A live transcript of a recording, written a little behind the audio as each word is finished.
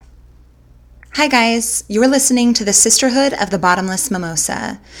Hi guys, you're listening to the Sisterhood of the Bottomless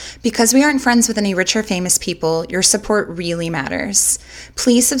Mimosa. Because we aren't friends with any rich or famous people, your support really matters.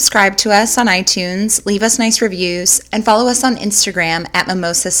 Please subscribe to us on iTunes, leave us nice reviews, and follow us on Instagram at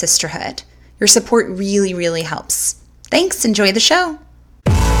Mimosa Sisterhood. Your support really helps. Thanks, enjoy the show.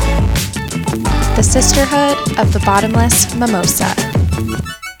 The Sisterhood of the Bottomless Mimosa.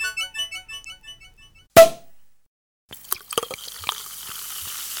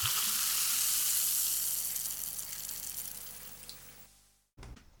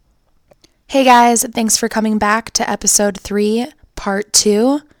 Hey guys, thanks for coming back to episode 3, part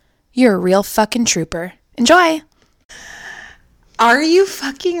 2. You're a real fucking trooper. Enjoy! Are you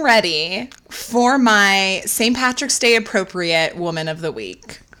fucking ready for my St. Patrick's Day appropriate Woman of the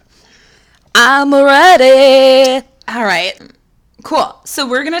Week? I'm ready! All right, cool. So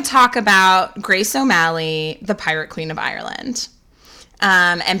we're going to talk about Grace O'Malley, the Pirate Queen of Ireland.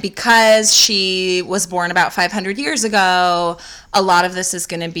 And because she was born about 500 years ago, a lot of this is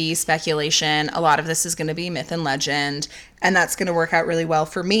going to be speculation. A lot of this is going to be myth and legend. And that's going to work out really well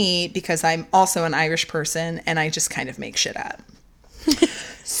for me because I'm also an Irish person and I just kind of make shit up.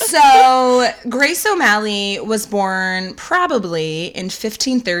 So Grace O'Malley was born probably in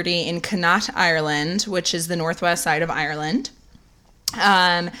 1530 in Connaught, Ireland, which is the northwest side of Ireland.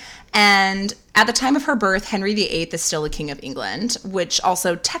 And at the time of her birth, Henry VIII is still the King of England, which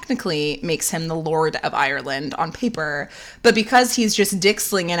also technically makes him the Lord of Ireland on paper. But because he's just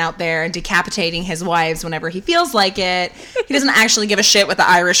dick-slinging out there and decapitating his wives whenever he feels like it, he doesn't actually give a shit what the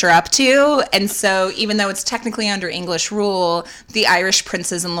Irish are up to. And so even though it's technically under English rule, the Irish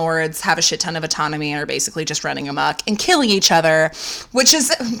princes and lords have a shit ton of autonomy and are basically just running amok and killing each other, which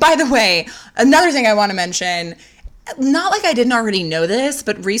is, by the way, another thing I want to mention. Not like I didn't already know this,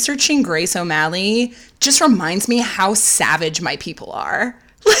 but researching Grace O'Malley just reminds me how savage my people are.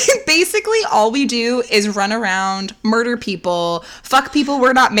 Like, basically, all we do is run around, murder people, fuck people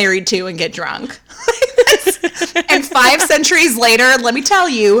we're not married to, and get drunk. And 5 centuries later, let me tell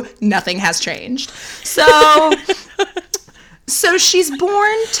you, nothing has changed. So she's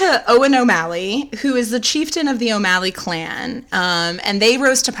born to Owen O'Malley, who is the chieftain of the O'Malley clan, and they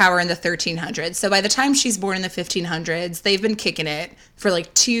rose to power in the 1300s. So by the time she's born in the 1500s, they've been kicking it for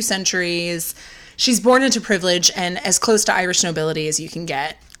like 2 centuries. She's born into privilege and as close to Irish nobility as you can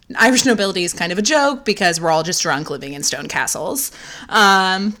get. Irish nobility is kind of a joke because we're all just drunk living in stone castles.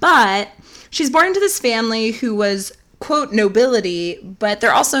 But she's born into this family who was, quote, nobility, but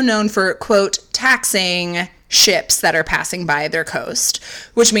they're also known for, quote, taxing ships that are passing by their coast,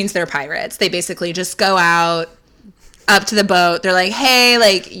 which means they're pirates. They basically just go out up to the boat. They're like, hey,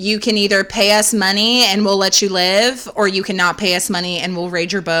 like, you can either pay us money and we'll let you live, or you cannot pay us money and we'll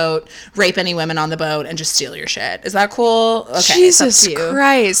raid your boat, rape any women on the boat, and just steal your shit. Is that cool? Okay, Jesus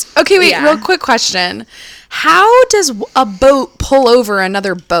Christ. Okay, wait, real quick question. How does a boat pull over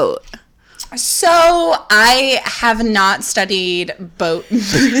another boat? So I have not studied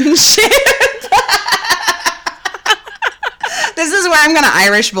boatmanship. This is where I'm gonna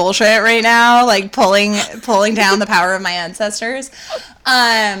Irish bullshit right now, like pulling down the power of my ancestors.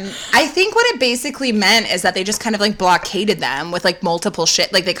 I think what it basically meant is that they just kind of like blockaded them with like multiple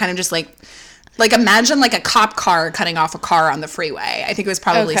shit. Like they kind of just like imagine like a cop car cutting off a car on the freeway. I think it was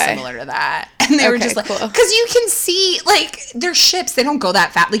probably similar to that. And they were just like, because you can see like their ships, they don't go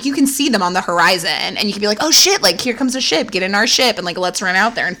that fast. Like you can see them on the horizon and you can be like, oh shit, like here comes a ship, get in our ship and like let's run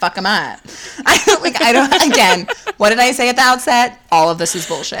out there and fuck them up. Again, what did I say at the outset? All of this is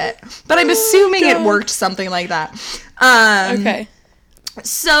bullshit. But I'm assuming it worked something like that.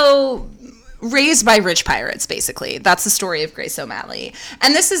 So raised by rich pirates, basically. That's the story of Grace O'Malley.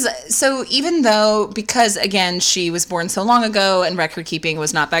 And this is, so even though, because again, she was born so long ago and record keeping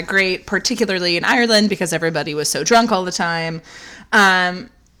was not that great, particularly in Ireland because everybody was so drunk all the time,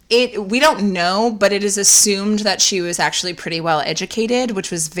 we don't know, but it is assumed that she was actually pretty well educated, which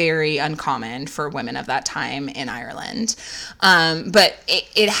was very uncommon for women of that time in Ireland. But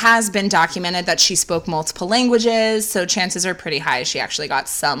it has been documented that she spoke multiple languages, so chances are pretty high she actually got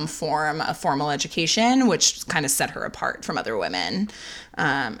some form of formal education, which kind of set her apart from other women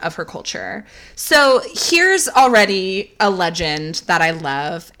of her culture. So here's already a legend that I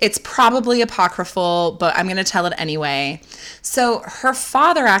love. It's probably apocryphal, but I'm going to tell it anyway. So her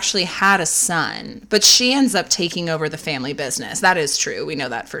father actually had a son, but she ends up taking over the family business. That is true. We know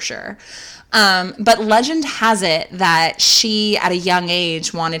that for sure. But legend has it that she, at a young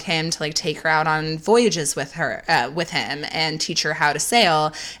age, wanted him to like take her out on voyages with him and teach her how to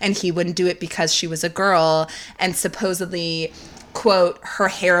sail. And he wouldn't do it because she was a girl. And supposedly quote, her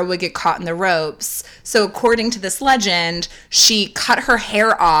hair would get caught in the ropes. So according to this legend, she cut her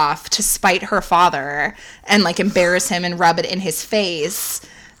hair off to spite her father and like embarrass him and rub it in his face.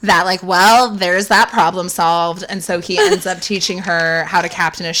 That like, well, there's that problem solved. And so he ends up teaching her how to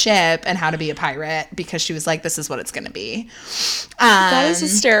captain a ship and how to be a pirate because she was like, this is what it's going to be. That is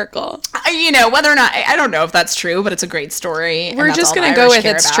hysterical. You know, whether or not, I don't know if that's true, but it's a great story. We're just going to go with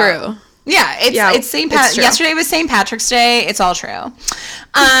it's true. Yeah, it's St. Pat. Yesterday was St. Patrick's Day. It's all true.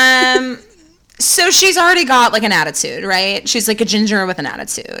 So she's already got like an attitude, right? She's like a ginger with an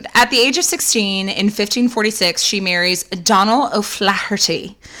attitude. At the age of 16, in 1546, she marries Donald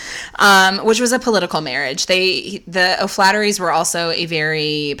O'Flaherty, which was a political marriage. The O'Flahertys were also a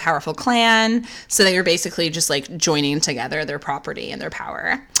very powerful clan, so they were basically just like joining together their property and their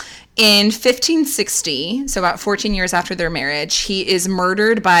power. In 1560, so about 14 years after their marriage, he is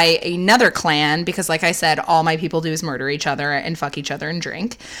murdered by another clan because, like I said, all my people do is murder each other and fuck each other and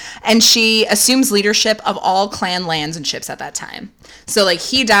drink. And she assumes leadership of all clan lands and ships at that time. So, like,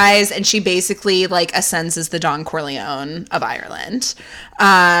 he dies and she basically, like, ascends as the Don Corleone of Ireland.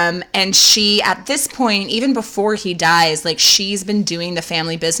 And she, at this point, even before he dies, like, she's been doing the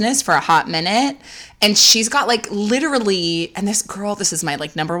family business for a hot minute. And she's got like literally, and this is my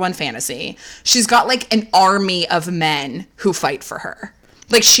like number one fantasy. She's got like an army of men who fight for her.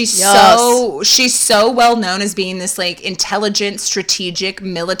 Like she's so well known as being this like intelligent, strategic,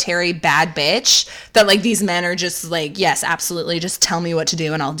 military bad bitch that like these men are just like, yes, absolutely. Just tell me what to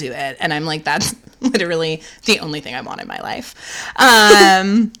do and I'll do it. And I'm like, that's literally the only thing I want in my life.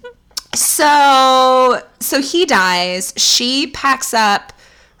 So he dies. She packs up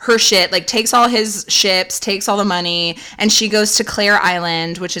her shit, like takes all his ships, takes all the money, and she goes to Clare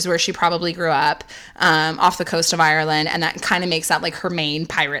Island, which is where she probably grew up, off the coast of Ireland, and that kind of makes that like her main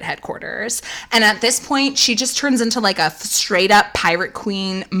pirate headquarters. And at this point, she just turns into like a straight up pirate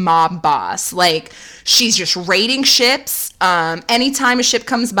queen mob boss. Like she's just raiding ships. Anytime a ship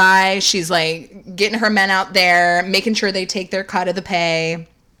comes by, she's like getting her men out there, making sure they take their cut of the pay.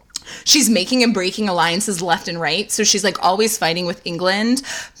 She's making and breaking alliances left and right. So she's like always fighting with England,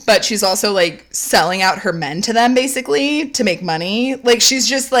 but she's also like selling out her men to them basically to make money. Like she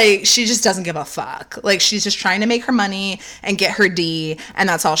just doesn't give a fuck. Like she's just trying to make her money and get her D, and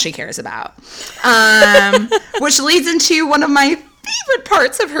that's all she cares about. Which leads into one of my favorite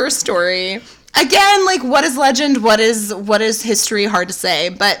parts of her story. Again, like what is legend? What is history? Hard to say,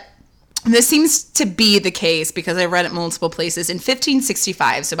 but this seems to be the case because I read it multiple places. In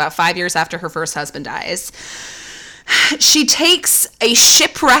 1565, so about 5 years after her first husband dies, she takes a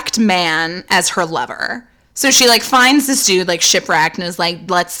shipwrecked man as her lover. So she like finds this dude like shipwrecked and is like,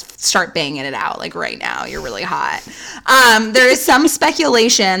 let's start banging it out like right now. You're really hot. There is some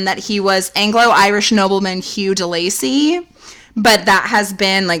speculation that he was Anglo-Irish nobleman Hugh de Lacy. But that has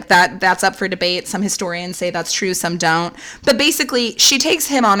been like that's up for debate. Some historians say that's true, some don't. But basically, she takes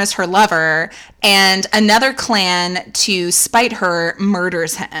him on as her lover, and another clan, to spite her,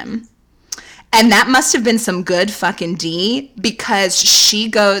 murders him. And that must have been some good fucking D, because the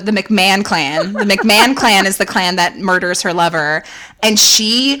McMahon clan. The McMahon clan is the clan that murders her lover, and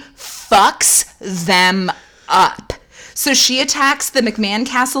she fucks them up. So she attacks the McMahon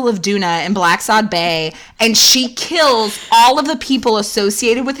Castle of Doona in Blacksod Bay, and she kills all of the people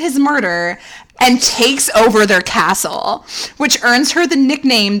associated with his murder and takes over their castle, which earns her the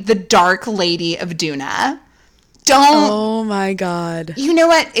nickname the Dark Lady of Doona. Oh my God. You know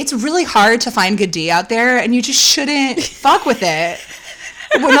what? It's really hard to find good D out there, and you just shouldn't fuck with it.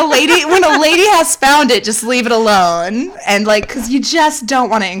 When a lady has found it, just leave it alone. And like, cause you just don't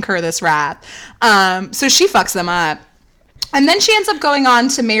want to incur this wrath. So she fucks them up. And then she ends up going on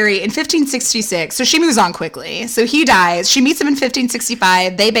to marry in 1566. So she moves on quickly. So he dies. She meets him in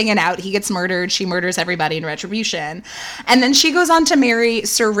 1565. They bang it out. He gets murdered. She murders everybody in retribution. And then she goes on to marry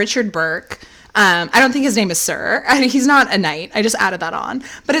Sir Richard Burke. I don't think his name is Sir. He's not a knight. I just added that on.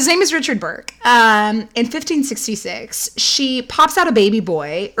 But his name is Richard Burke. In 1566, she pops out a baby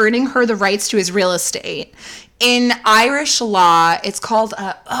boy, earning her the rights to his real estate. In Irish law, it's called,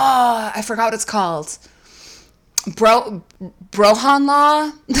 I forgot what it's called. Brohan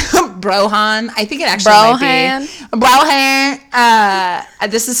law? Brohan. I think it actually might be.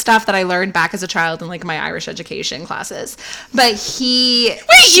 Brohan. This is stuff that I learned back as a child in like my Irish education classes. But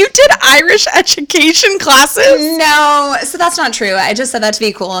Wait, you did Irish education classes? No. So that's not true. I just said that to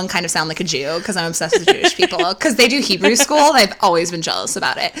be cool and kind of sound like a Jew because I'm obsessed with Jewish people. Because they do Hebrew school and I've always been jealous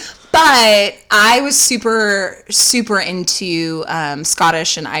about it. But I was super, super into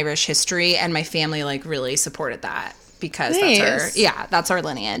Scottish and Irish history, and my family like really supported that because that's our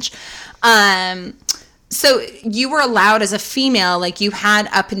lineage. So you were allowed as a female, like you had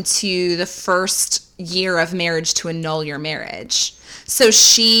up into the first year of marriage to annul your marriage. So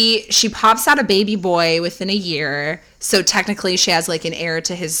she pops out a baby boy within a year. So technically she has like an heir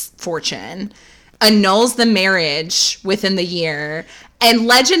to his fortune, annuls the marriage within the year. And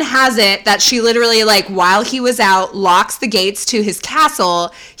legend has it that she literally, like, while he was out, locks the gates to his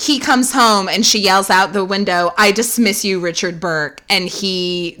castle. He comes home and she yells out the window, "I dismiss you, Richard Burke." And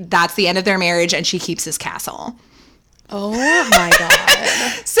that's the end of their marriage, and she keeps his castle. Oh my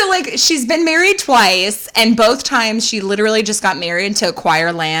God. So, like, she's been married twice, and both times she literally just got married to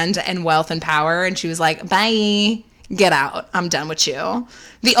acquire land and wealth and power. And she was like, bye. Get out. I'm done with you.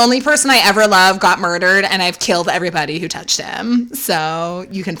 The only person I ever loved got murdered, and I've killed everybody who touched him. So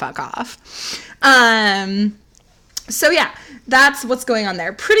you can fuck off. So yeah, that's what's going on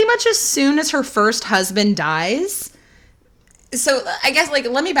there. Pretty much as soon as her first husband dies. So I guess, like,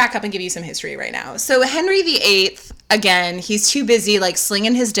 let me back up and give you some history right now. So Henry VIII, again, he's too busy, like,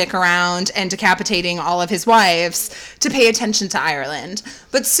 slinging his dick around and decapitating all of his wives to pay attention to Ireland.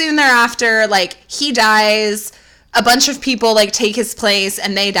 But soon thereafter, like, he dies. A bunch of people, like, take his place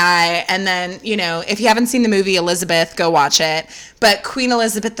and they die. And then, you know, if you haven't seen the movie Elizabeth, go watch it. But Queen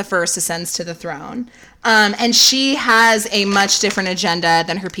Elizabeth I ascends to the throne. And she has a much different agenda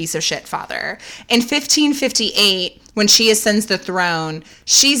than her piece of shit father. In 1558, when she ascends the throne,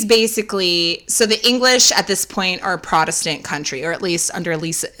 she's basically... So the English at this point are a Protestant country, or at least under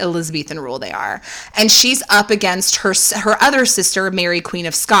Elizabethan rule they are. And she's up against her other sister, Mary, Queen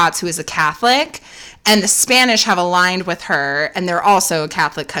of Scots, who is a Catholic. And the Spanish have aligned with her, and they're also a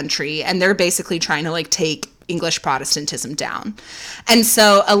Catholic country, and they're basically trying to, like, take English Protestantism down. And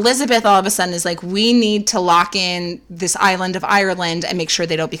so Elizabeth all of a sudden is like, we need to lock in this island of Ireland and make sure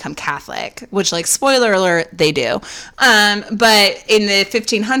they don't become Catholic, which, like, spoiler alert, they do. But in the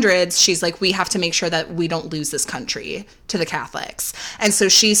 1500s, she's like, we have to make sure that we don't lose this country to the Catholics. And so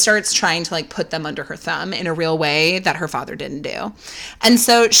she starts trying to, like, put them under her thumb in a real way that her father didn't do. And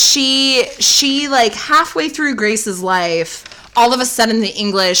so she like, halfway through Grace's life, all of a sudden the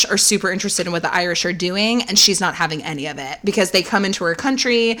English are super interested in what the Irish are doing, and she's not having any of it, because they come into her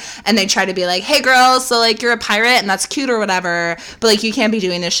country and they try to be like, hey girl, so, like, you're a pirate and that's cute or whatever, but, like, you can't be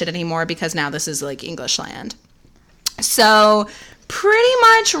doing this shit anymore because now this is, like, English land. So pretty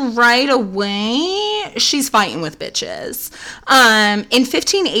much right away, she's fighting with bitches. In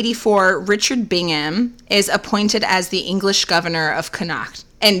 1584, Richard Bingham is appointed as the English governor of Connacht,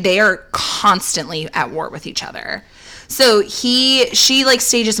 and they are constantly at war with each other. So she like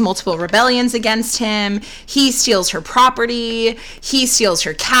stages multiple rebellions against him. He steals her property. He steals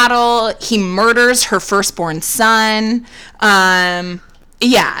her cattle. He murders her firstborn son.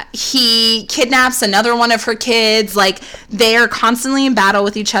 Yeah, he kidnaps another one of her kids. Like, they are constantly in battle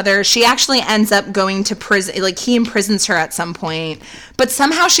with each other. She actually ends up going to prison. Like, he imprisons her at some point. But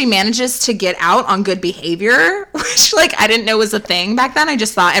somehow she manages to get out on good behavior, which, like, I didn't know was a thing back then. I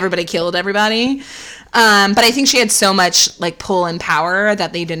just thought everybody killed everybody. But I think she had so much, like, pull and power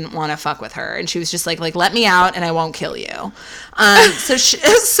that they didn't want to fuck with her. And she was just like, let me out and I won't kill you. So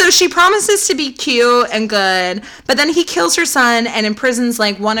she promises to be cute and good, but then he kills her son and imprisons,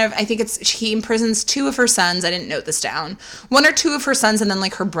 like, he imprisons two of her sons. I didn't note this down. One or two of her sons, and then,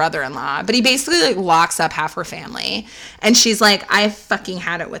 like, her brother-in-law. But he basically, like, locks up half her family. And she's like, I fucking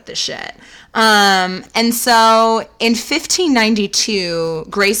had it with this shit. And so in 1592,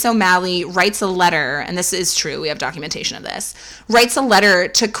 Grace O'Malley writes a letter, and this is true, we have documentation of this, writes a letter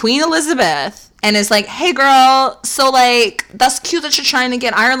to Queen Elizabeth and is like, hey girl, so, like, that's cute that you're trying to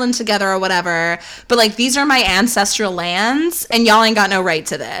get Ireland together or whatever, but, like, these are my ancestral lands and y'all ain't got no right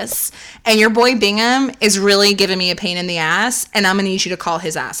to this. And your boy Bingham is really giving me a pain in the ass, and I'm gonna need you to call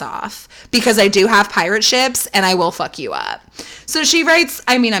his ass off because I do have pirate ships and I will fuck you up. So she writes,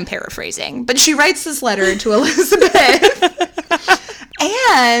 I mean, I'm paraphrasing, but she writes this letter to Elizabeth.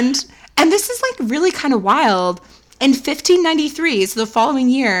 and this is, like, really kind of wild. In 1593, so the following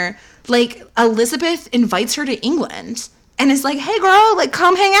year, like, Elizabeth invites her to England and is like, hey girl, like,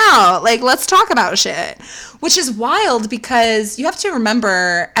 come hang out, like, let's talk about shit, which is wild because you have to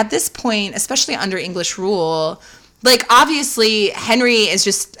remember at this point, especially under English rule, like, obviously Henry is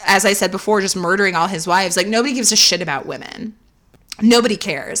just, as I said before, just murdering all his wives. Like, nobody gives a shit about women. Nobody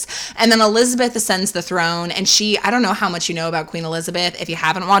cares. And then Elizabeth ascends the throne, and I don't know how much you know about Queen Elizabeth. If you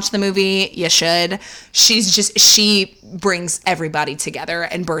haven't watched the movie, you should. She brings everybody together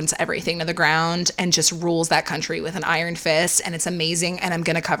and burns everything to the ground and just rules that country with an iron fist, and it's amazing, and I'm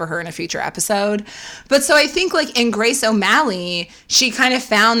going to cover her in a future episode. But so I think, like, in Grace O'Malley, she kind of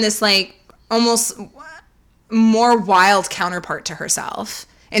found this, like, almost more wild counterpart to herself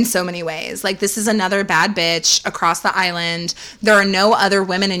in so many ways. Like, this is another bad bitch across the island. There are no other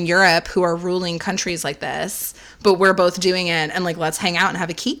women in Europe who are ruling countries like this, but we're both doing it, and, like, let's hang out and have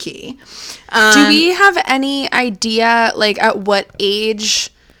a kiki. Do we have any idea, like, at what age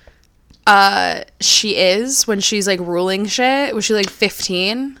she is when she's, like, ruling shit? Was she, like,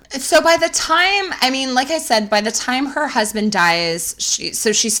 15? So by the time, I mean, like I said, by the time her husband dies,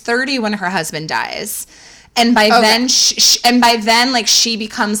 she's 30 when her husband dies. And by then, like, she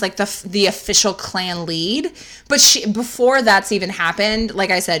becomes, like, the official clan lead. But before that's even happened,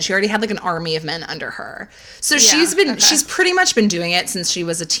 like I said, she already had, like, an army of men under her. So she's pretty much been doing it since she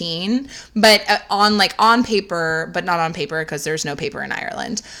was a teen. But on paper, but not on paper because there's no paper in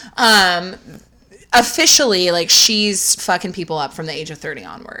Ireland. Officially, like, she's fucking people up from the age of 30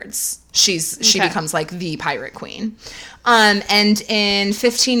 onwards. She becomes, like, the pirate queen. And in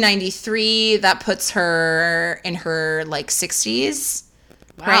 1593, that puts her in her, like, 60s.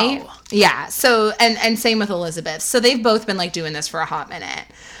 Wow. Right? Yeah. So, and same with Elizabeth. So they've both been, like, doing this for a hot minute.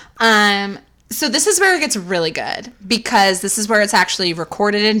 So this is where it gets really good, because this is where it's actually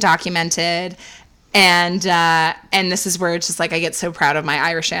recorded and documented. And this is where it's just, like, I get so proud of my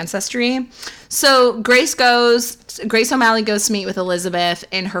Irish ancestry. So Grace O'Malley goes to meet with Elizabeth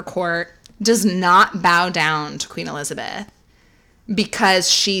in her court, does not bow down to Queen Elizabeth because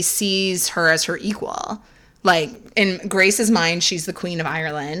she sees her as her equal. Like, in Grace's mind, she's the Queen of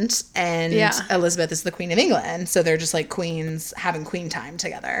Ireland, and Elizabeth is the Queen of England. So they're just, like, queens having queen time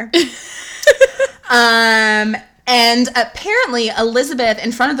together. And apparently Elizabeth,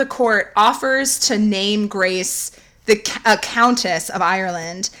 in front of the court, offers to name Grace a Countess of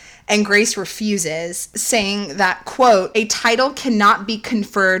Ireland, and Grace refuses, saying that, quote, a title cannot be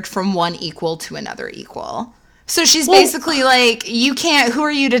conferred from one equal to another equal. So she's basically like, you can't, who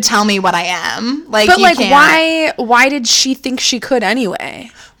are you to tell me what I am? Like, but, like, why did she think she could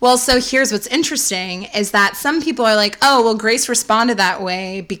anyway? Well, so here's what's interesting is that some people are like, oh, well, Grace responded that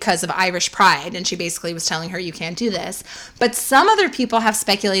way because of Irish pride, and she basically was telling her, you can't do this. But some other people have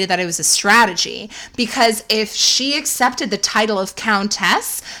speculated that it was a strategy, because if she accepted the title of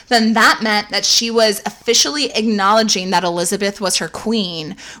Countess, then that meant that she was officially acknowledging that Elizabeth was her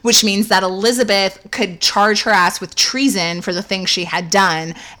queen, which means that Elizabeth could charge her ass with treason for the things she had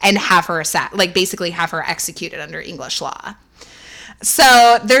done and have her, basically have her executed under English law.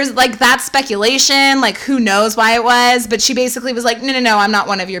 So there's, like, that speculation, like, who knows why it was, but she basically was like, no, I'm not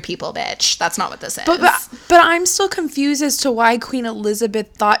one of your people, bitch. That's not what this is. But I'm still confused as to why Queen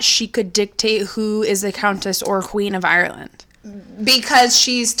Elizabeth thought she could dictate who is the Countess or Queen of Ireland. Because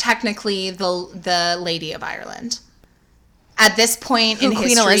she's technically the Lady of Ireland. At this point in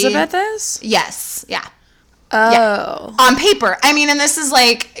history. Queen Elizabeth is? Yes, yeah. Oh. Yeah. On paper. I mean, and this is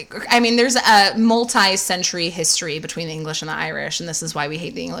like, there's a multi-century history between the English and the Irish, and this is why we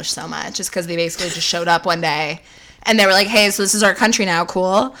hate the English so much, is because they basically just showed up one day, and they were like, hey, so this is our country now,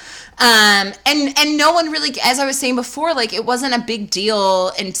 cool. And no one really, as I was saying before, like, it wasn't a big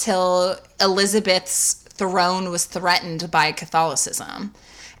deal until Elizabeth's throne was threatened by Catholicism.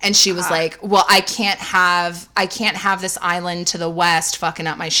 And she was like, well, I can't have this island to the west fucking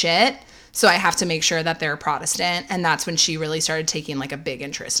up my shit. So I have to make sure that they're Protestant. And that's when she really started taking, like, a big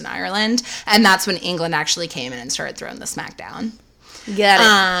interest in Ireland. And that's when England actually came in and started throwing the smack down. Get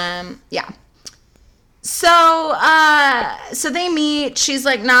it. Yeah. So they meet. She's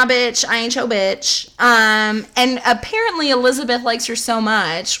like, nah, bitch, I ain't your bitch. And apparently Elizabeth likes her so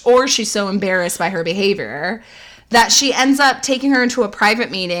much, or she's so embarrassed by her behavior, that she ends up taking her into a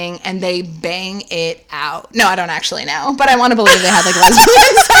private meeting and they bang it out. No, I don't actually know, but I want to believe they had, like,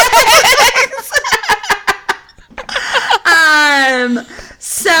 lesbian sex.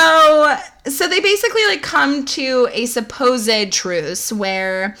 So they basically, like, come to a supposed truce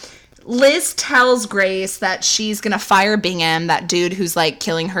where Liz tells Grace that she's gonna fire Bingham, that dude who's, like,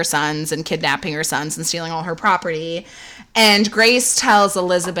 killing her sons and kidnapping her sons and stealing all her property. And Grace tells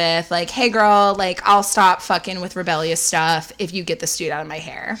Elizabeth, like, hey, girl, like, I'll stop fucking with rebellious stuff if you get this dude out of my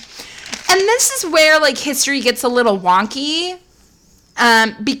hair. And this is where, like, history gets a little wonky,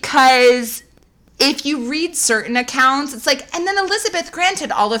 because if you read certain accounts, it's like, and then Elizabeth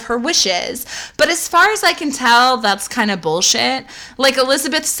granted all of her wishes. But as far as I can tell, that's kind of bullshit. Like,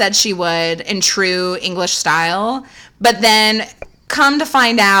 Elizabeth said she would in true English style, but then come to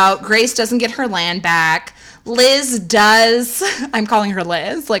find out, Grace doesn't get her land back. Liz does. I'm calling her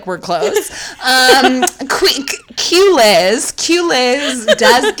Liz, like, we're close. Q Liz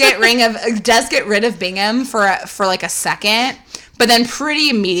does get rid of Bingham for like a second, but then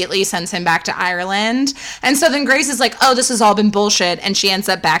pretty immediately sends him back to Ireland. And so then Grace is like, oh, this has all been bullshit. And she ends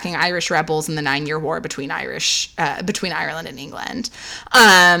up backing Irish rebels in the 9-year war between Ireland and England.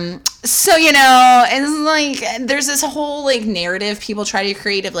 So, you know, it's like, there's this whole like narrative people try to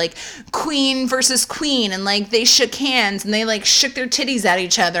create of like queen versus queen, and like they shook hands and they like shook their titties at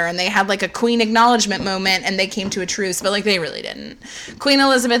each other and they had like a queen acknowledgement moment and they came to a truce, but like they really didn't. Queen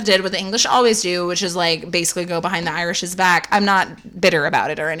Elizabeth did what the English always do, which is like basically go behind the Irish's back. I'm not bitter about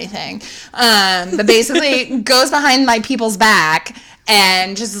it or anything, but basically goes behind my people's back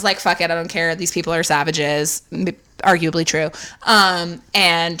and just is like, fuck it, I don't care, these people are savages, arguably true,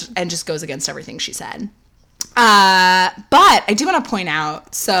 and just goes against everything she said. But I do want to point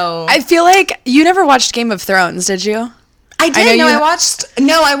out, so I feel like you never watched Game of Thrones, did you? I did. I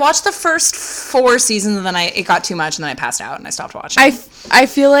watched the first 4 seasons, and then it got too much, and then I passed out and I stopped watching. I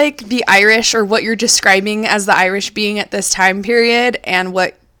feel like the Irish, or what you're describing as the Irish being at this time period, and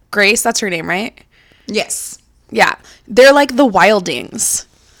what Grace, that's her name, right? Yes. Yeah. They're like the Wildings,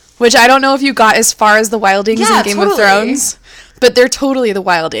 which I don't know if you got as far as the Wildings in Game of Thrones, but they're totally the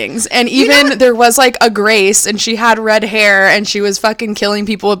Wildings. And even there was like a Grace, and she had red hair, and she was fucking killing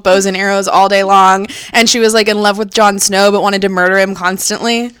people with bows and arrows all day long, and she was like in love with Jon Snow but wanted to murder him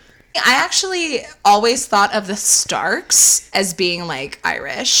constantly. I actually always thought of the Starks as being like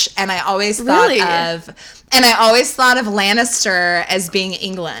Irish, and I always thought of Lannister as being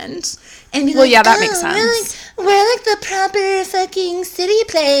England. And that makes sense. We're like the proper fucking city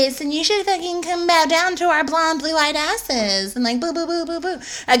place, and you should fucking come bow down to our blonde, blue-eyed asses, and like boo, boo, boo, boo, boo.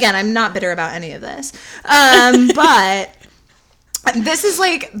 Again, I'm not bitter about any of this, but this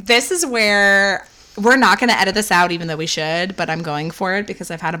is where we're not going to edit this out, even though we should, but I'm going for it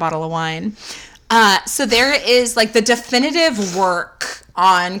because I've had a bottle of wine. So there is like the definitive work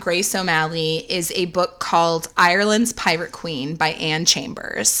on Grace O'Malley is a book called Ireland's Pirate Queen by Anne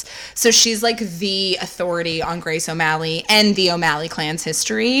Chambers. So she's like the authority on Grace O'Malley and the O'Malley clan's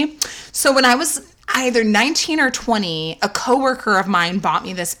history. So when I was either 19 or 20, a coworker of mine bought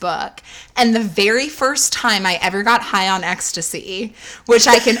me this book, and the very first time I ever got high on ecstasy, which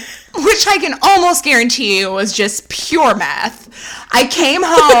I can almost guarantee you was just pure meth. I came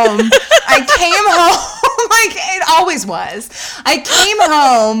home like it always was. I came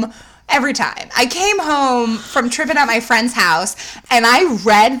home every time. I came home from tripping at my friend's house, and I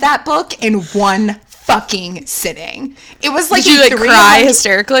read that book in one fucking sitting. It was like, did you like cry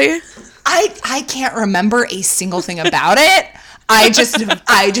hysterically? I can't remember a single thing about it. I just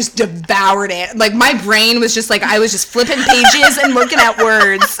devoured it. Like my brain was just like, I was just flipping pages and looking at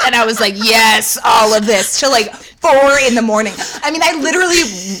words, and I was like, yes, all of this, till like 4 a.m. I mean, I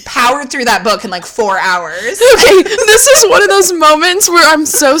literally powered through that book in like 4 hours. Okay, this is one of those moments where I'm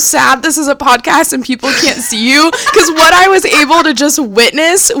so sad this is a podcast and people can't see you, because what I was able to just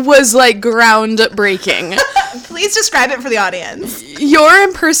witness was like groundbreaking. Please describe it for the audience. Your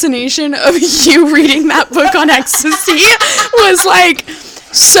impersonation of you reading that book on ecstasy was like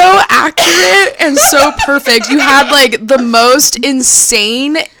so accurate and so perfect. You had like the most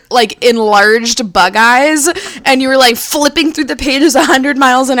insane, like enlarged bug eyes, and you were like flipping through the pages 100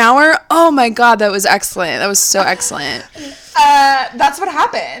 miles an hour. Oh my god, that was excellent. That was so excellent. That's what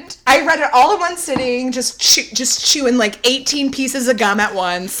happened. I read it all in one sitting, just chewing like 18 pieces of gum at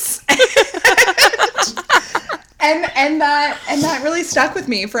once. And that really stuck with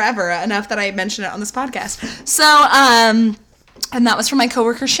me forever, enough that I mentioned it on this podcast. So, and that was from my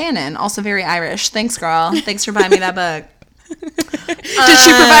coworker Shannon, also very Irish. Thanks, girl. Thanks for buying me that book. Did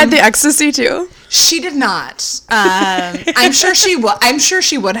she provide the ecstasy too? She did not. I'm sure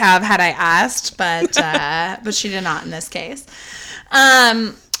she would have had I asked, but she did not in this case.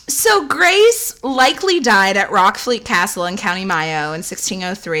 So Grace likely died at Rockfleet Castle in County Mayo in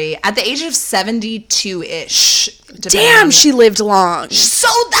 1603 at the age of 72-ish. Damn, she lived long. So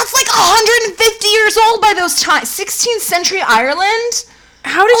that's like 150 years old by those times. 16th century Ireland?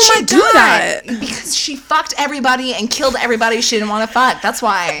 How did she do that? Because she fucked everybody and killed everybody she didn't want to fuck. That's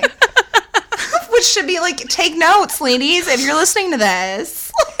why. Which should be like, take notes, ladies, if you're listening to this.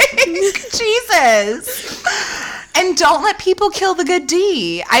 Like, Jesus. And don't let people kill the good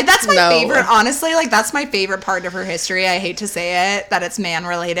D. That's my favorite, honestly. Like, that's my favorite part of her history. I hate to say it, that it's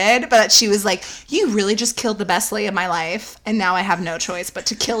man-related. But she was like, you really just killed the best lay of my life. And now I have no choice but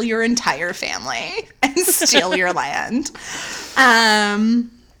to kill your entire family and steal your land.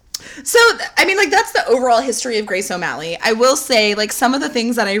 So, I mean, like, that's the overall history of Grace O'Malley. I will say, like, some of the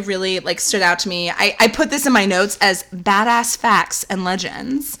things that I really, like, stood out to me, I put this in my notes as badass facts and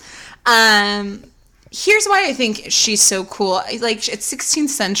legends. Here's why I think she's so cool. Like, it's 16th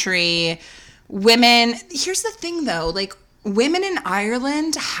century women. Here's the thing, though. Like, women in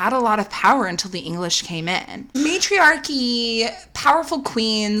Ireland had a lot of power until the English came in. Matriarchy, powerful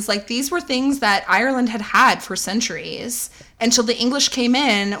queens, like these were things that Ireland had for centuries until the English came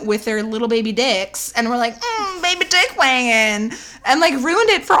in with their little baby dicks and were like, baby dick wanging, and like ruined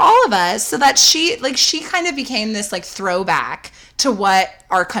it for all of us, so that she kind of became this like throwback to what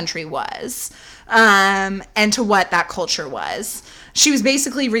our country was, and to what that culture was. She was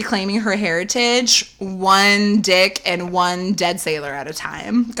basically reclaiming her heritage, one dick and one dead sailor at a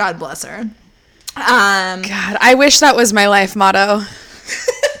time. God bless her. God, I wish that was my life motto.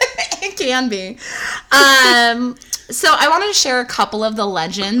 It can be. So I wanted to share a couple of the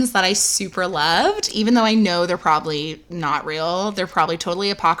legends that I super loved, even though I know they're probably not real. They're probably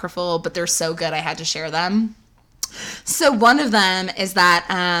totally apocryphal, but they're so good I had to share them. So one of them is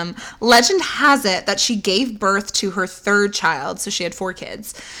that legend has it that she gave birth to her third child. So she had 4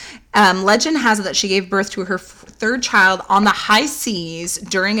 kids. Legend has it that she gave birth to her third child on the high seas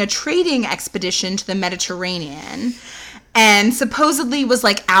during a trading expedition to the Mediterranean. And supposedly was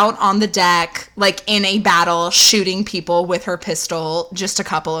like out on the deck, like in a battle, shooting people with her pistol just a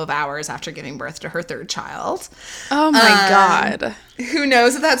couple of hours after giving birth to her third child. Oh my God. Who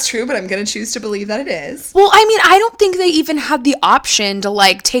knows if that's true, but I'm going to choose to believe that it is. Well, I mean, I don't think they even had the option to,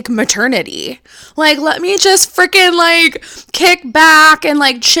 like, take maternity. Like, let me just freaking, like, kick back and,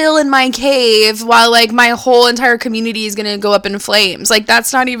 like, chill in my cave while, like, my whole entire community is going to go up in flames. Like,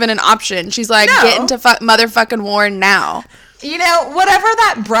 that's not even an option. She's like, No. get into motherfucking war now. You know, whatever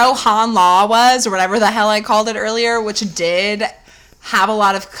that bro Han law was, or whatever the hell I called it earlier, which did have a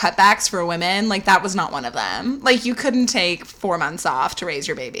lot of cutbacks for women, like that was not one of them. Like you couldn't take 4 months off to raise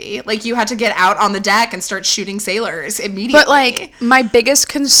your baby. Like you had to get out on the deck and start shooting sailors immediately. But like my biggest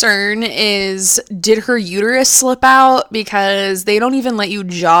concern is, did her uterus slip out? Because they don't even let you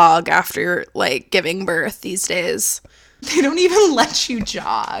jog after like giving birth these days. They don't even let you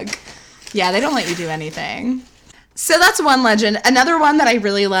jog. Yeah, they don't let you do anything. So that's one legend. Another one that I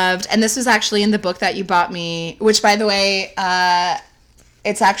really loved, and this was actually in the book that you bought me, which by the way,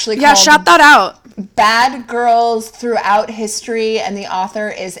 it's actually called... Yeah, shout that out. Bad Girls Throughout History, and the author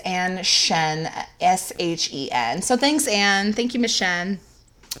is Anne Shen, S-H-E-N. So thanks, Anne. Thank you, Miss Shen,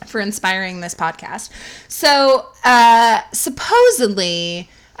 for inspiring this podcast. So supposedly,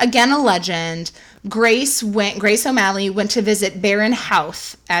 again a legend, Grace O'Malley went to visit Baron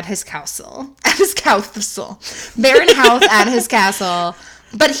Howth at his castle. Baron Howth at his castle.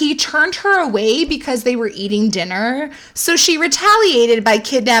 But he turned her away because they were eating dinner. So she retaliated by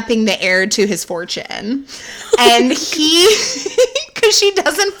kidnapping the heir to his fortune. And because she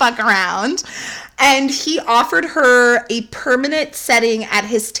doesn't fuck around. And he offered her a permanent setting at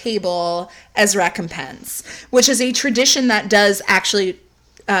his table as recompense, which is a tradition that does actually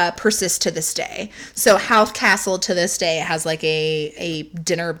persist to this day. So Howth Castle to this day has like a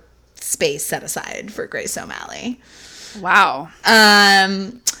dinner space set aside for Grace O'Malley. Wow. So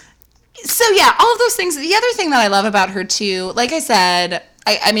yeah, all of those things. The other thing that I love about her too, like I said,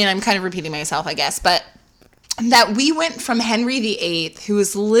 I mean, I'm kind of repeating myself, I guess, but that we went from Henry VIII, who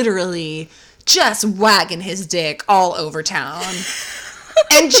was literally just wagging his dick all over town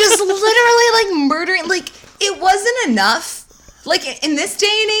and just literally like murdering, like it wasn't enough. Like in this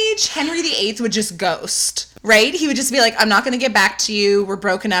day and age, Henry VIII would just ghost, right? He would just be like, I'm not going to get back to you. We're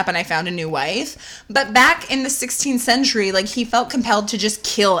broken up and I found a new wife. But back in the 16th century, like he felt compelled to just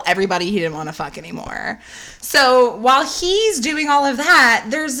kill everybody he didn't want to fuck anymore. So while he's doing all of that,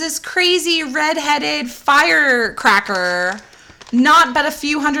 there's this crazy redheaded firecracker not but a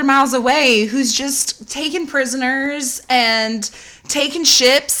few hundred miles away who's just taking prisoners and taking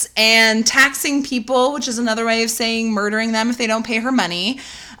ships and taxing people, which is another way of saying murdering them if they don't pay her money,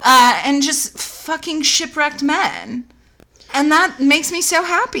 and just fucking shipwrecked men. And that makes me so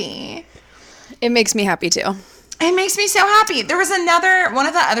happy. It makes me happy too. It makes me so happy. There was one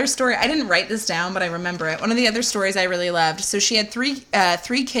of the other stories, I didn't write this down, but I remember it. One of the other stories I really loved. So she had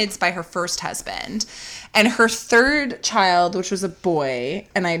three kids by her first husband. And her third child, which was a boy,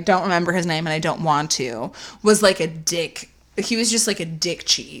 and I don't remember his name and I don't want to, was like a dick. He was just like a dick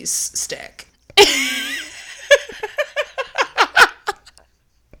cheese stick.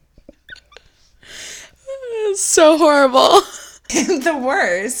 So horrible. The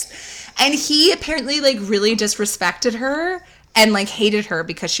worst. And he apparently like really disrespected her and like hated her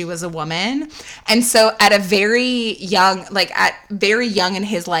because she was a woman. And so at very young in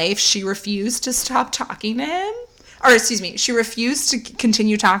his life, she refused to stop talking to him. Or excuse me, she refused to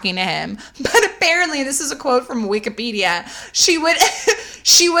continue talking to him. But apparently, this is a quote from Wikipedia, she would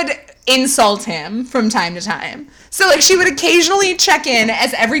insult him from time to time. So, like, she would occasionally check in,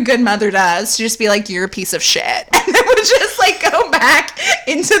 as every good mother does, to just be like, you're a piece of shit. And then would just, like, go back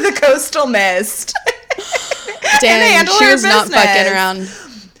into the coastal mist. Dang, she was not fucking around.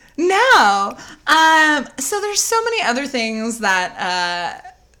 No. So there's so many other things that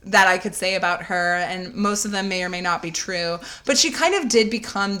I could say about her, and most of them may or may not be true. But she kind of did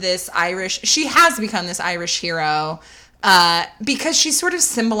become this she has become this Irish hero, because she sort of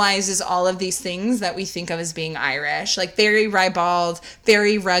symbolizes all of these things that we think of as being Irish. Like, very ribald,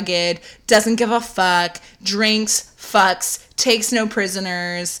 very rugged, doesn't give a fuck, drinks, fucks, takes no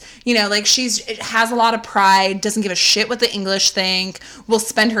prisoners. You know, like, has a lot of pride, doesn't give a shit what the English think, will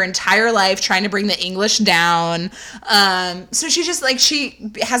spend her entire life trying to bring the English down. So she just, like,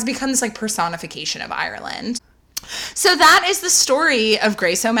 she has become this, like, personification of Ireland. So that is the story of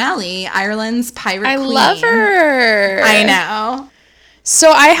Grace O'Malley, Ireland's pirate queen. I love her. I know.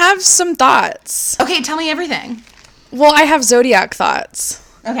 So I have some thoughts. Okay, tell me everything. Well, I have zodiac thoughts.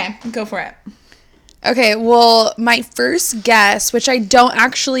 Okay, go for it. Okay, well, my first guess, which I don't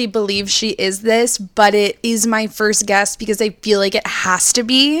actually believe she is this, but it is my first guess because I feel like it has to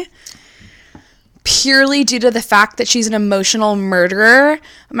be, purely due to the fact that she's an emotional murderer.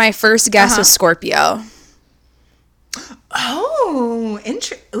 My first guess is Scorpio. Oh,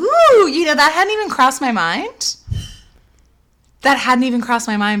 ooh, you know, that hadn't even crossed my mind. That hadn't even crossed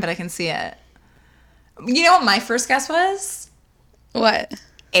my mind, but I can see it. You know what my first guess was? What?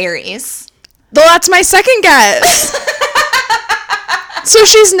 Aries. Well, that's my second guess. So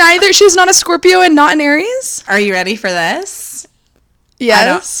she's not a Scorpio and not an Aries? Are you ready for this?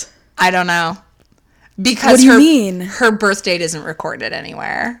 Yes. I don't know. Because what do you mean? Her birth date isn't recorded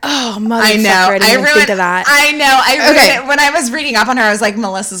anywhere. Oh, motherfucker. I know. I didn't even think of that. I know. When I was reading up on her, I was like,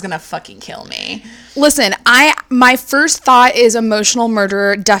 Melissa's going to fucking kill me. Listen, my first thought is emotional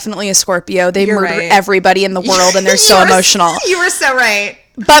murderer, definitely a Scorpio. They murder everybody in the world, and they're so emotional. You were so right.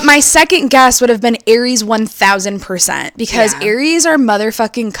 But my second guess would have been Aries 1000%, because Aries are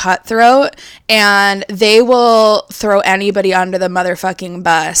motherfucking cutthroat, and they will throw anybody under the motherfucking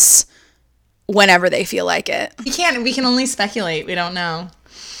bus whenever they feel like it. We can only speculate. We don't know.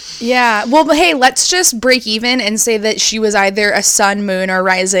 Yeah. Well, but hey, let's just break even and say that she was either a sun, moon, or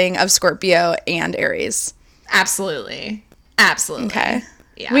rising of Scorpio and Aries. Absolutely. Okay.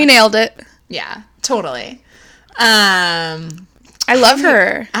 Yeah. We nailed it. Yeah, totally. I love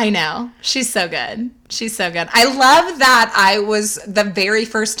her. I know. She's so good. I love that I was the very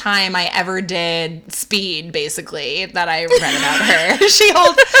first time I ever did Speed, basically, that I read about her.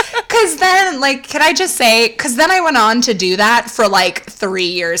 Because then, like, can I just say, because then I went on to do that for like 3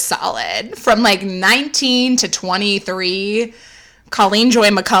 years solid. From like 19 to 23, Colleen Joy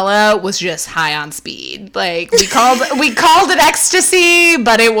McCullough was just high on speed. Like, we called it ecstasy,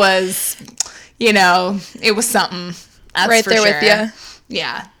 but it was, you know, it was something. That's right for there sure. with you.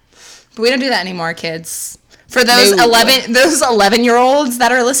 Yeah. But we don't do that anymore, kids. For those 11-year-olds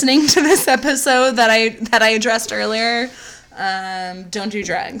that are listening to this episode that I addressed earlier, don't do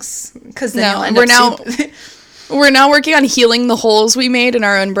drugs, because then you'll end up we're now working on healing the holes we made in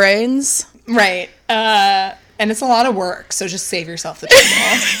our own brains. Right. And it's a lot of work, so just save yourself the trouble.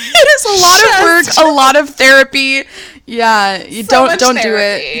 It is a lot of work, a lot of therapy. Yeah, you don't do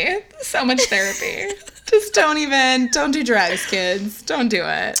it. So much therapy. Just don't do drugs, kids. Don't do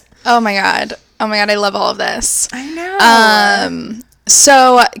it. Oh my god, I love all of this. I know.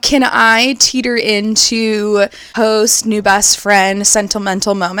 So can I teeter into host, new best friend,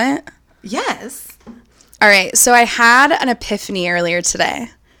 sentimental moment? Yes. All right, so I had an epiphany earlier today.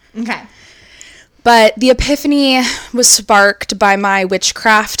 Okay. But the epiphany was sparked by my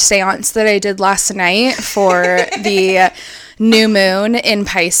witchcraft seance that I did last night for the new moon in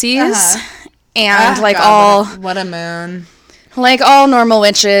Pisces. And what a moon. Like all normal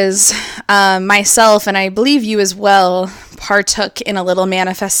witches, myself, and I believe you as well, partook in a little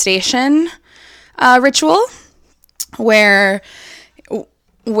manifestation ritual where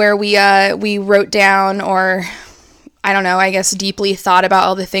we wrote down, or I don't know, I guess deeply thought about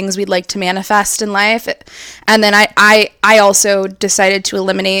all the things we'd like to manifest in life. And then I also decided to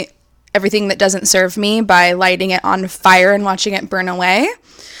eliminate everything that doesn't serve me by lighting it on fire and watching it burn away.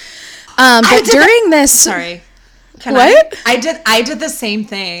 But during this... Sorry. What? I did the same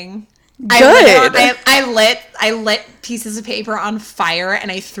thing. Good. I lit pieces of paper on fire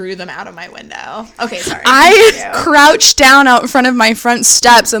and I threw them out of my window. Okay, sorry. I crouched down out in front of my front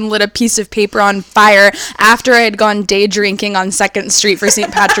steps and lit a piece of paper on fire after I had gone day drinking on 2nd Street for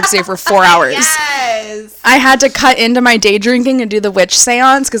St. Patrick's Day for 4 hours. Yes. I had to cut into my day drinking and do the witch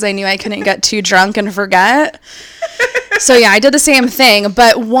seance because I knew I couldn't get too drunk and forget. So yeah, I did the same thing,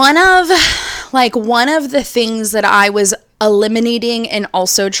 but one of the things that I was eliminating and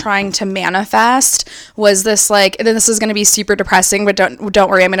also trying to manifest was this, like, and this is going to be super depressing, but don't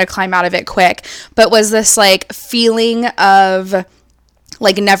worry, I'm going to climb out of it quick, but was this like feeling of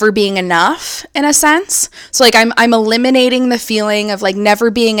like never being enough in a sense. So like I'm eliminating the feeling of like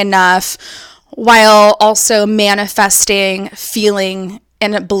never being enough while also manifesting, feeling,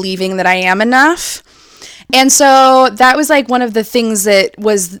 and believing that I am enough. And so that was like one of the things that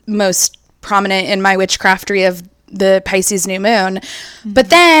was most prominent in my witchcraftery of the Pisces new moon. But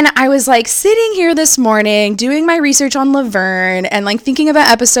then I was like sitting here this morning doing my research on Laverne and like thinking about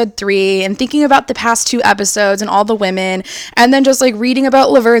episode 3 and thinking about the past 2 episodes and all the women, and then just like reading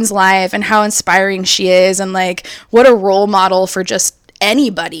about Laverne's life and how inspiring she is and like what a role model for just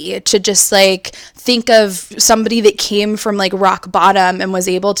anybody to just like think of somebody that came from like rock bottom and was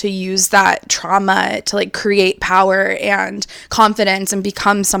able to use that trauma to like create power and confidence and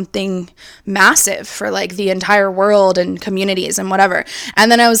become something massive for like the entire world and communities and whatever.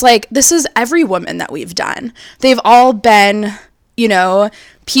 And then I was like, this is every woman that we've done. They've all been, you know,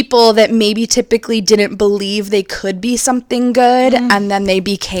 people that maybe typically didn't believe they could be something good, and then they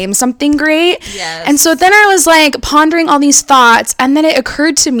became something great. Yes. And so then I was like pondering all these thoughts, and then it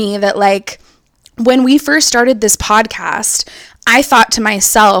occurred to me that like when we first started this podcast, I thought to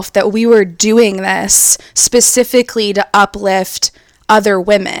myself that we were doing this specifically to uplift other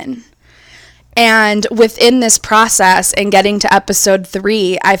women. And within this process and getting to episode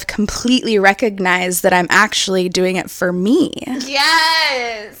 3, I've completely recognized that I'm actually doing it for me.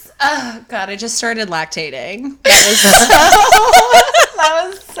 Yes. Oh, God, I just started lactating. That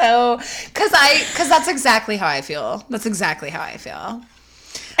was so, because that's exactly how I feel. That's exactly how I feel.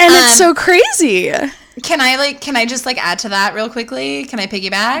 And it's so crazy. Can I just like add to that real quickly? Can I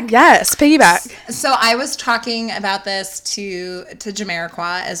piggyback? Yes, piggyback. So I was talking about this to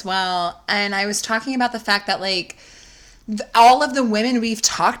Jamiroquai as well, and I was talking about the fact that like all of the women we've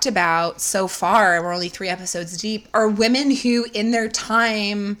talked about so far, and we're only 3 episodes deep, are women who in their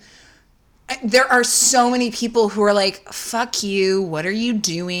time, there are so many people who are like, fuck you, what are you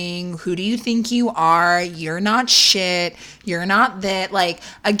doing? Who do you think you are? You're not shit. You're not that. Like,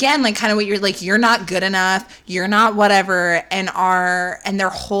 again, like kind of what you're like, you're not good enough. You're not whatever. And their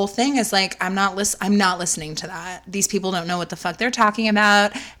whole thing is like, I'm not listening to that. These people don't know what the fuck they're talking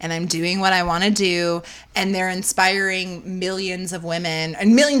about, and I'm doing what I want to do. And they're inspiring millions of women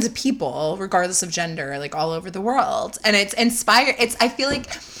and millions of people, regardless of gender, like all over the world. And it's inspired. I feel like,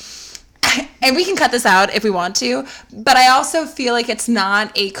 and we can cut this out if we want to, but I also feel like it's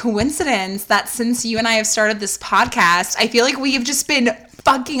not a coincidence that since you and I have started this podcast, I feel like we have just been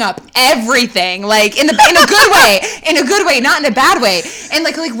fucking up everything, like in a good way, not in a bad way. And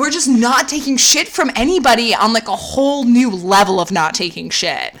like we're just not taking shit from anybody on like a whole new level of not taking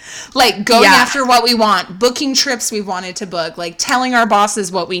shit. Like going after what we want, booking trips we wanted to book, like telling our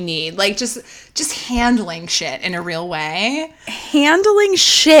bosses what we need, like just handling shit in a real way. Handling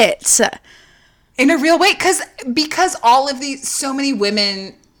shit in a real way, because all of these, so many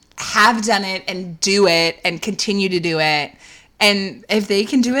women have done it and do it and continue to do it. And if they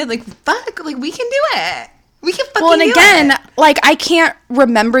can do it, like, fuck, like, we can do it. We can fucking do it. Well, and again, like, I can't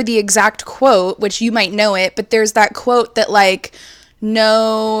remember the exact quote, which you might know it, but there's that quote that, like,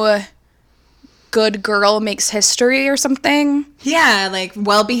 no good girl makes history or something. Yeah, like,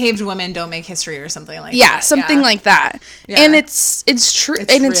 well-behaved women don't make history or something like that. Yeah, something like that. Yeah. And it's true.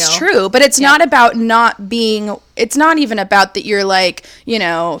 It's true. But it's not about not being... It's not even about that you're, like, you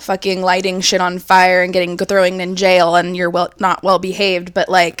know, fucking lighting shit on fire and throwing in jail and you're not well-behaved. But,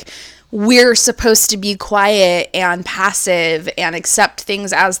 like, we're supposed to be quiet and passive and accept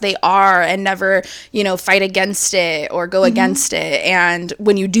things as they are and never, you know, fight against it or go against it. And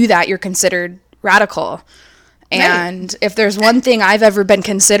when you do that, you're considered radical. And if there's one thing I've ever been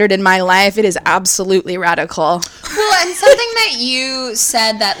considered in my life, it is absolutely radical. Well, and something that you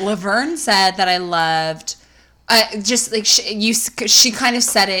said that Laverne said that I loved, just like she kind of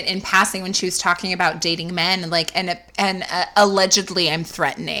said it in passing when she was talking about dating men, like and allegedly I'm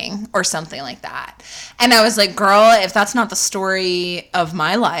threatening or something like that. And I was like, girl, if that's not the story of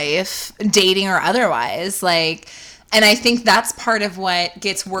my life, dating or otherwise, like. And I think that's part of what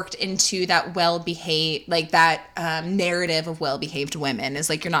gets worked into that well-behaved, like that narrative of well-behaved women is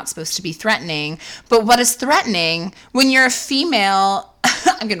like, you're not supposed to be threatening. But what is threatening when you're a female?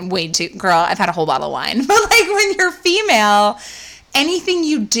 I'm getting way too, girl, I've had a whole bottle of wine. But like when you're female, anything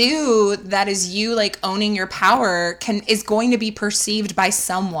you do that is you like owning your power is going to be perceived by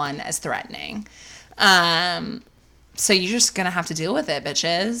someone as threatening. So you're just gonna have to deal with it,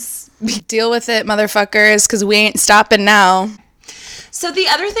 bitches. Deal with it, motherfuckers, because we ain't stopping now. So the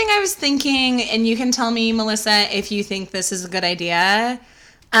other thing I was thinking, and you can tell me, Melissa, if you think this is a good idea,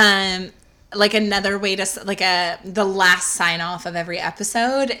 like another way to, like the last sign off of every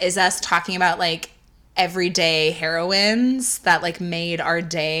episode is us talking about like everyday heroines that like made our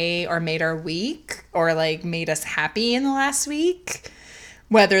day or made our week or like made us happy in the last week.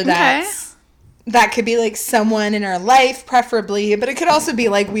 Whether that's, that could be like someone in our life preferably, but it could also be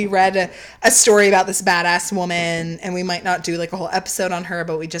like we read a story about this badass woman and we might not do like a whole episode on her,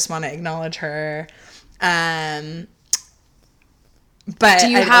 but we just want to acknowledge her. But do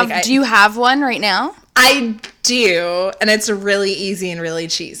you have one right now? I do, and it's really easy and really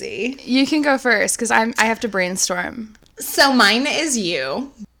cheesy. You can go first because I have to brainstorm. So mine is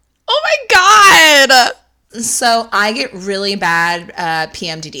you. Oh my God! So I get really bad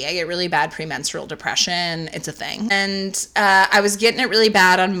PMDD. I get really bad premenstrual depression. It's a thing. And I was getting it really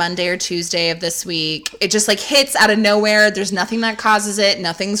bad on Monday or Tuesday of this week. It just like hits out of nowhere. There's nothing that causes it.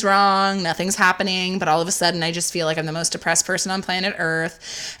 Nothing's wrong. Nothing's happening. But all of a sudden I just feel like I'm the most depressed person on planet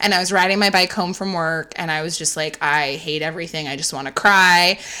Earth. And I was riding my bike home from work and I was just like, I hate everything. I just want to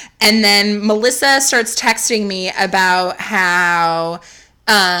cry. And then Melissa starts texting me about how...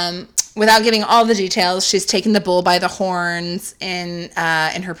 without giving all the details, she's taken the bull by the horns in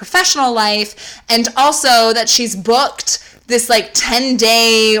her professional life, and also that she's booked this like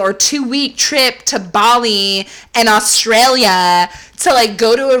 10-day or 2-week trip to Bali and Australia to like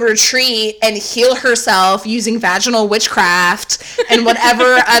go to a retreat and heal herself using vaginal witchcraft and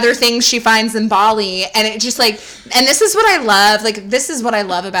whatever other things she finds in Bali. And it just like, and this is what I love. Like, this is what I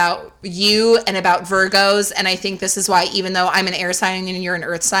love about you and about Virgos. And I think this is why, even though I'm an air sign and you're an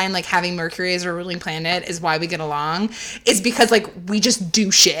earth sign, like having Mercury as a ruling planet is why we get along, is because like we just do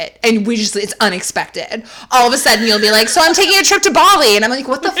shit and we just, it's unexpected. All of a sudden you'll be like, so I'm taking a trip to Bali. And I'm like,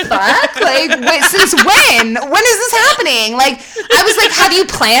 what the fuck? Like, wait, since when? When is this happening? Like, I was like, have you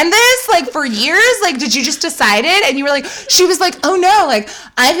planned this like for years? Like, did you just decide it? And you were like, she was like, oh no, like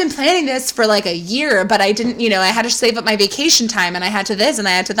I've been planning this for like a year, but I didn't, you know, I had to save up my vacation time and I had to this and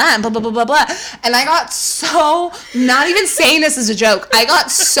I had to that and blah, blah, blah, blah, blah. And I got so, not even saying this as a joke, I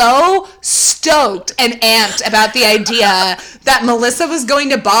got so stoked and amped about the idea that Melissa was going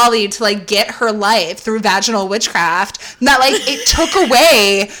to Bali to like get her life through vaginal witchcraft, that like it took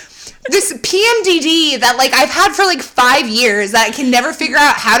away this PMDD that like I've had for like 5 years that I can never figure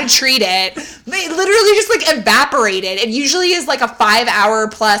out how to treat it. It literally just like evaporated. It usually is like a 5-hour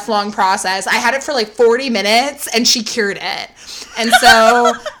plus long process. I had it for like 40 minutes and she cured it. And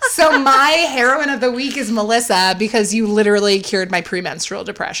so my heroine of the week is Melissa because you literally cured my premenstrual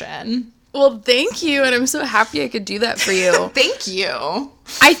depression. Well, thank you, and I'm so happy I could do that for you. Thank you.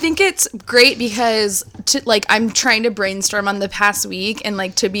 I think it's great because I'm trying to brainstorm on the past week, and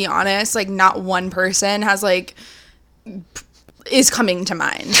like to be honest, like not one person has like is coming to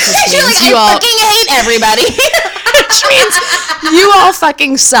mind. Which You're like, I fucking hate everybody. Which means you all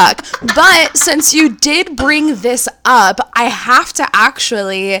fucking suck. But since you did bring this up, I have to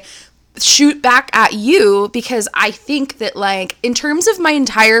actually shoot back at you because I think that like in terms of my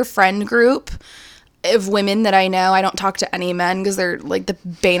entire friend group of women that I know, I don't talk to any men because they're like the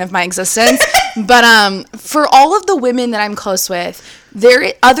bane of my existence. But for all of the women that I'm close with,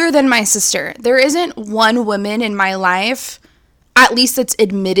 there, other than my sister, there isn't one woman in my life, at least that's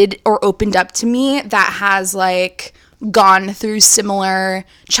admitted or opened up to me, that has like gone through similar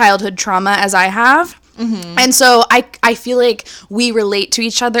childhood trauma as I have. Mm-hmm. And so I feel like we relate to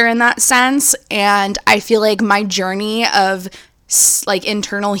each other in that sense. And I feel like my journey of like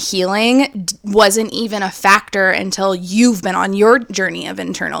internal healing wasn't even a factor until you've been on your journey of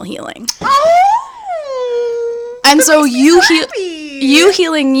internal healing. Oh, and so you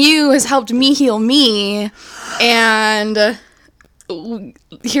healing you has helped me heal me. And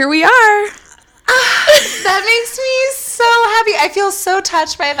here we are. That makes me so happy. I feel so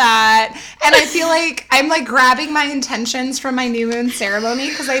touched by that. And I feel like I'm like grabbing my intentions from my new moon ceremony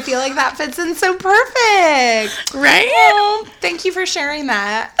because I feel like that fits in so perfect. Right? Oh, thank you for sharing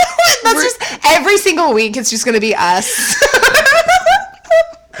that. That's just every single week it's just going to be us.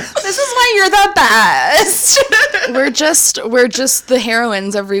 This is why you're the best. We're just the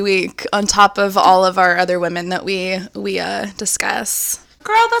heroines every week on top of all of our other women that we discuss.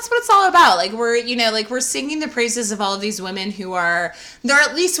 Girl, that's what it's all about. Like we're singing the praises of all of these women they're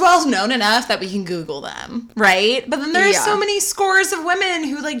at least well known enough that we can Google them, right? But then there's so many scores of women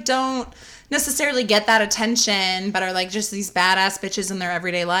who like don't necessarily get that attention, but are like just these badass bitches in their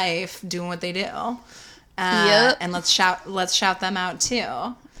everyday life doing what they do. And let's shout them out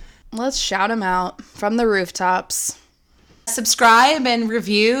too. Let's shout them out from the rooftops. subscribe and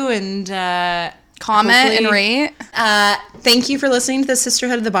review and comment and rate. Thank you for listening to the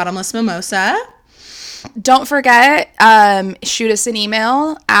Sisterhood of the Bottomless Mimosa. Don't forget, shoot us an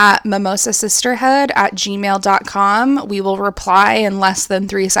email at mimosasisterhood@gmail.com. We will reply in less than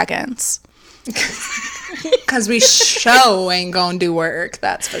 3 seconds. Because we ain't gonna do work,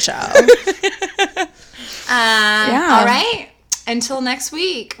 that's for sure. All right. Until next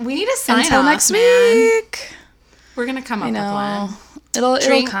week. We need a sign off. Until next week. We're gonna come up with one. It'll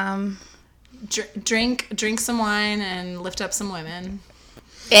come. Drink some wine and lift up some women.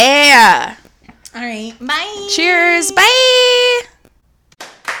 Yeah. All right. Bye. Cheers. Bye.